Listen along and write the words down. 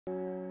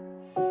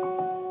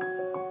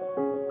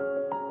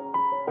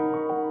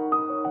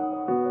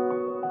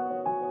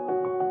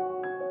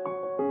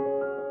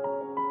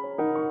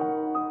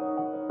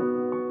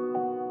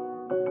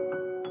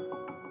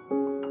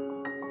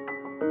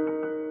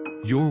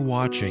You're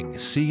watching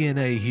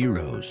CNA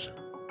Heroes.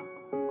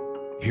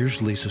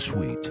 Here's Lisa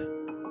Sweet.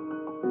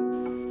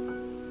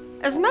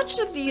 As much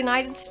of the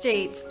United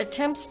States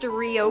attempts to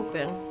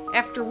reopen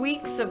after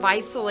weeks of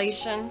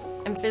isolation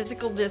and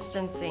physical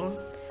distancing,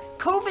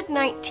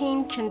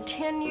 COVID-19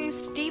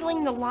 continues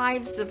stealing the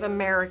lives of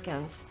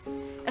Americans,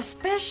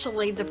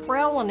 especially the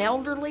frail and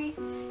elderly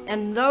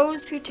and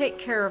those who take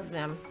care of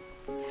them.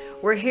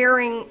 We're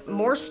hearing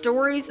more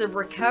stories of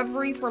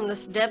recovery from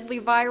this deadly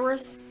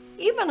virus,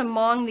 even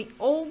among the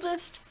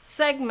oldest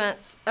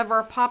segments of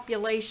our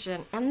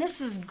population, and this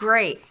is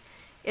great.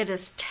 It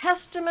is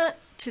testament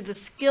to the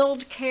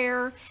skilled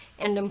care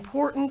and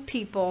important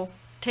people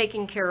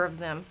taking care of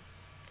them.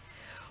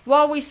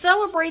 While we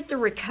celebrate the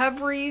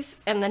recoveries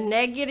and the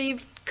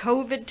negative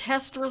COVID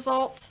test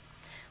results,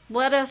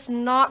 let us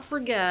not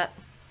forget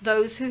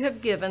those who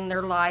have given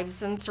their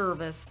lives in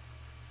service.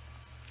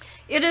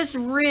 It is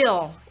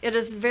real. It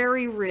is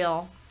very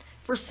real.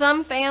 For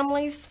some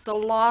families, the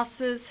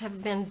losses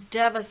have been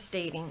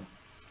devastating.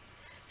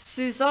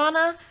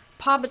 Susana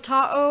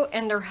Pabatao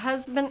and her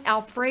husband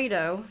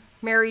Alfredo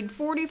married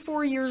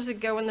 44 years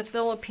ago in the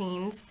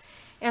Philippines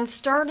and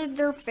started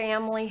their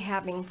family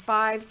having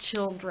 5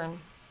 children.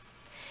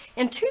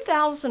 In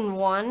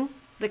 2001,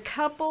 the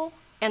couple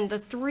and the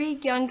 3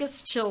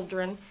 youngest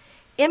children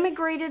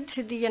immigrated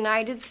to the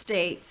United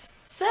States,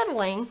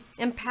 settling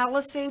in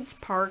Palisades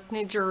Park,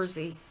 New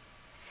Jersey.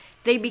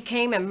 They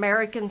became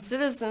American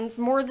citizens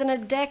more than a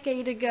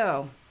decade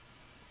ago.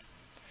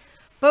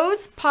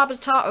 Both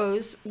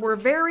Pabataos were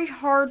very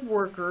hard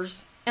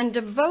workers and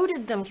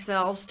devoted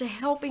themselves to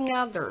helping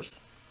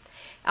others.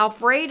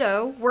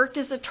 Alfredo worked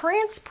as a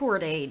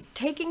transport aide,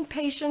 taking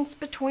patients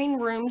between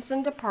rooms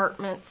and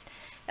departments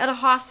at a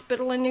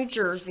hospital in New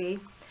Jersey,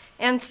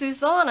 and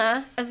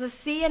Susana as a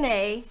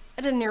CNA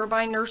at a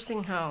nearby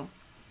nursing home.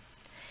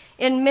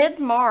 In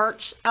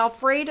mid-March,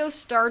 Alfredo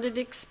started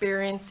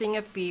experiencing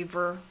a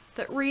fever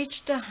that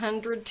reached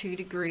 102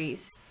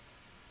 degrees.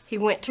 He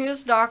went to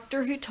his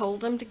doctor, who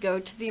told him to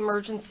go to the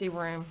emergency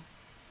room.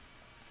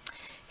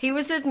 He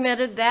was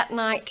admitted that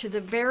night to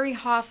the very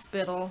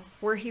hospital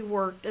where he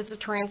worked as a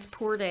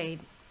transport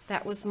aide.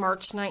 That was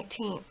March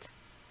 19th.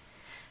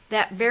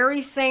 That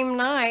very same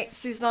night,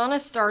 Susana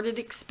started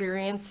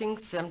experiencing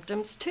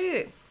symptoms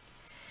too.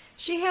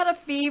 She had a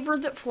fever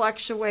that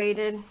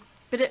fluctuated,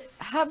 but it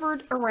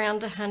hovered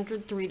around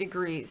 103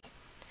 degrees.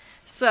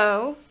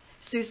 So,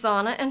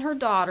 Susana and her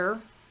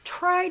daughter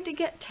tried to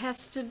get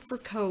tested for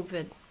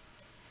COVID.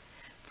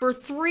 For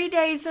 3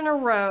 days in a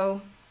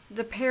row,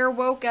 the pair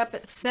woke up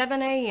at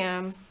 7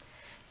 a.m.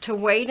 to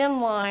wait in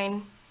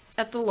line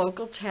at the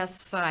local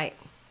test site.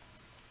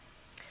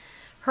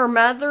 Her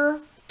mother,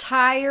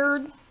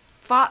 tired,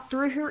 fought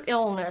through her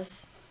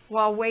illness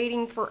while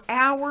waiting for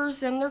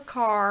hours in their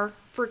car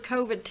for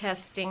COVID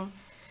testing,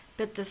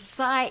 but the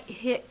site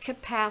hit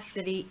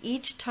capacity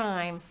each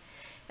time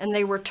and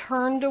they were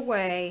turned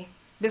away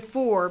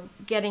before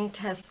getting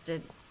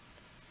tested.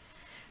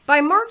 By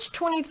March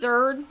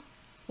 23rd,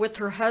 with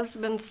her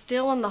husband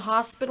still in the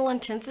hospital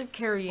intensive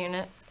care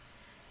unit,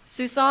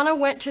 Susana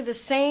went to the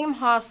same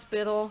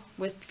hospital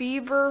with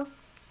fever,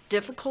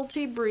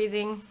 difficulty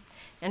breathing,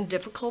 and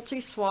difficulty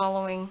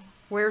swallowing,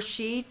 where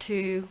she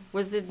too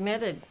was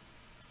admitted.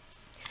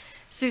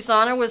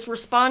 Susana was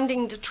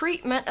responding to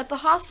treatment at the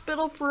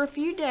hospital for a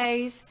few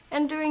days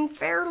and doing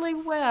fairly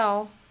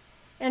well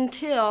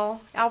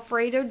until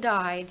Alfredo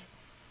died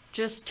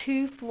just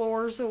 2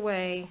 floors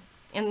away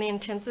in the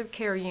intensive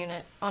care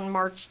unit on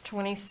March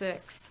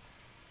 26th.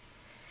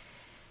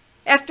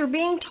 After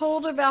being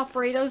told of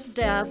Alfredo's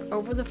death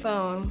over the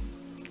phone,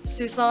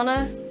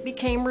 Susana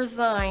became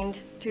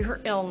resigned to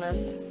her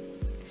illness.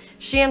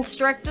 She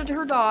instructed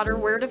her daughter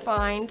where to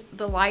find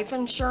the life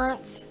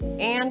insurance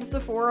and the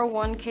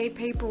 401k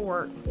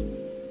paperwork.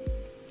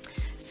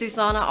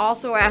 Susana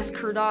also asked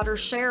her daughter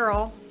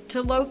Cheryl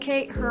to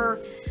locate her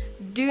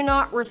do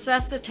not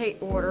resuscitate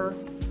order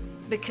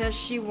because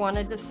she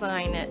wanted to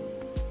sign it.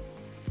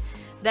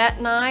 That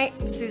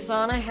night,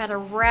 Susana had a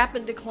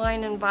rapid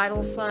decline in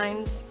vital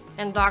signs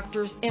and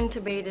doctors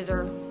intubated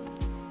her.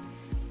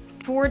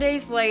 4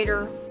 days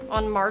later,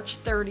 on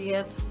March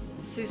 30th,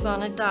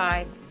 Susana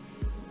died.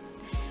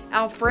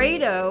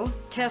 Alfredo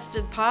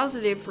tested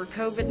positive for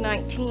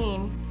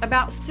COVID-19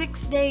 about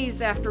 6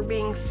 days after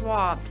being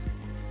swabbed.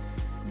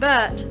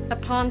 But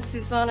upon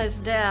Susana's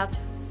death,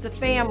 the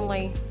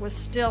family was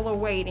still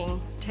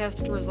awaiting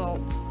test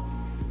results.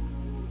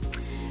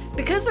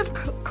 Because of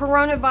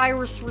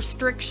coronavirus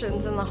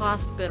restrictions in the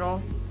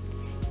hospital,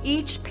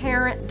 each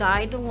parent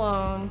died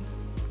alone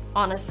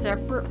on a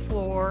separate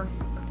floor,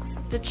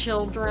 the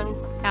children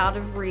out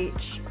of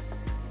reach.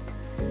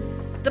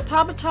 The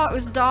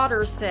Pabatao's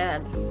daughter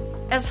said,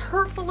 "As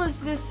hurtful as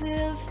this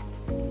is,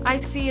 I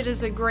see it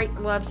as a great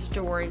love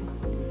story.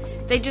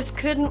 They just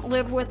couldn't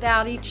live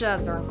without each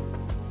other."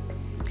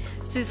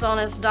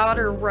 Susana's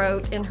daughter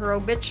wrote in her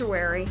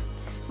obituary,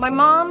 "My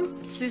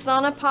mom,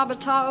 Susana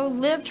Pabatao,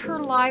 lived her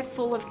life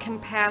full of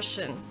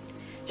compassion.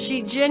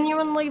 She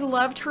genuinely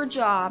loved her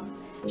job.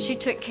 She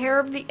took care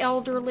of the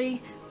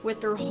elderly,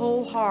 with her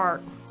whole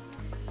heart.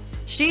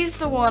 She's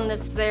the one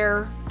that's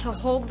there to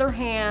hold their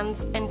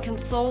hands and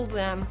console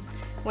them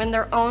when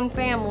their own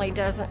family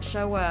doesn't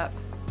show up.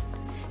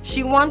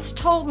 She once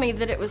told me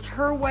that it was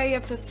her way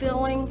of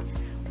fulfilling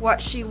what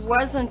she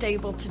wasn't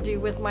able to do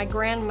with my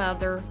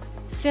grandmother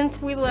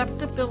since we left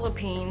the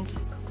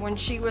Philippines when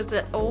she was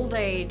at old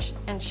age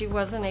and she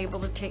wasn't able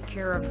to take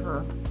care of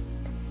her.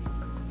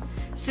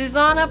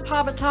 Susana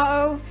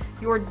Pabatao,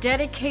 your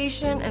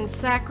dedication and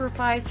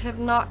sacrifice have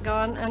not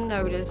gone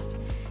unnoticed.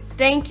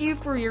 Thank you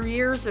for your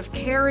years of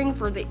caring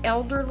for the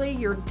elderly.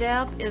 Your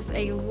death is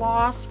a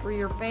loss for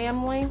your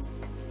family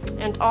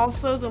and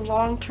also the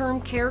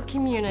long-term care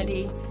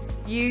community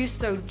you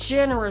so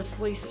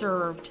generously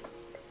served.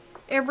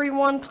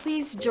 Everyone,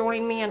 please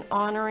join me in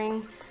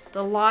honoring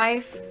the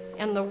life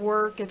and the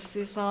work of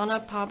Susana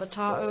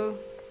Pabatao,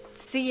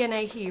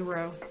 CNA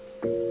hero.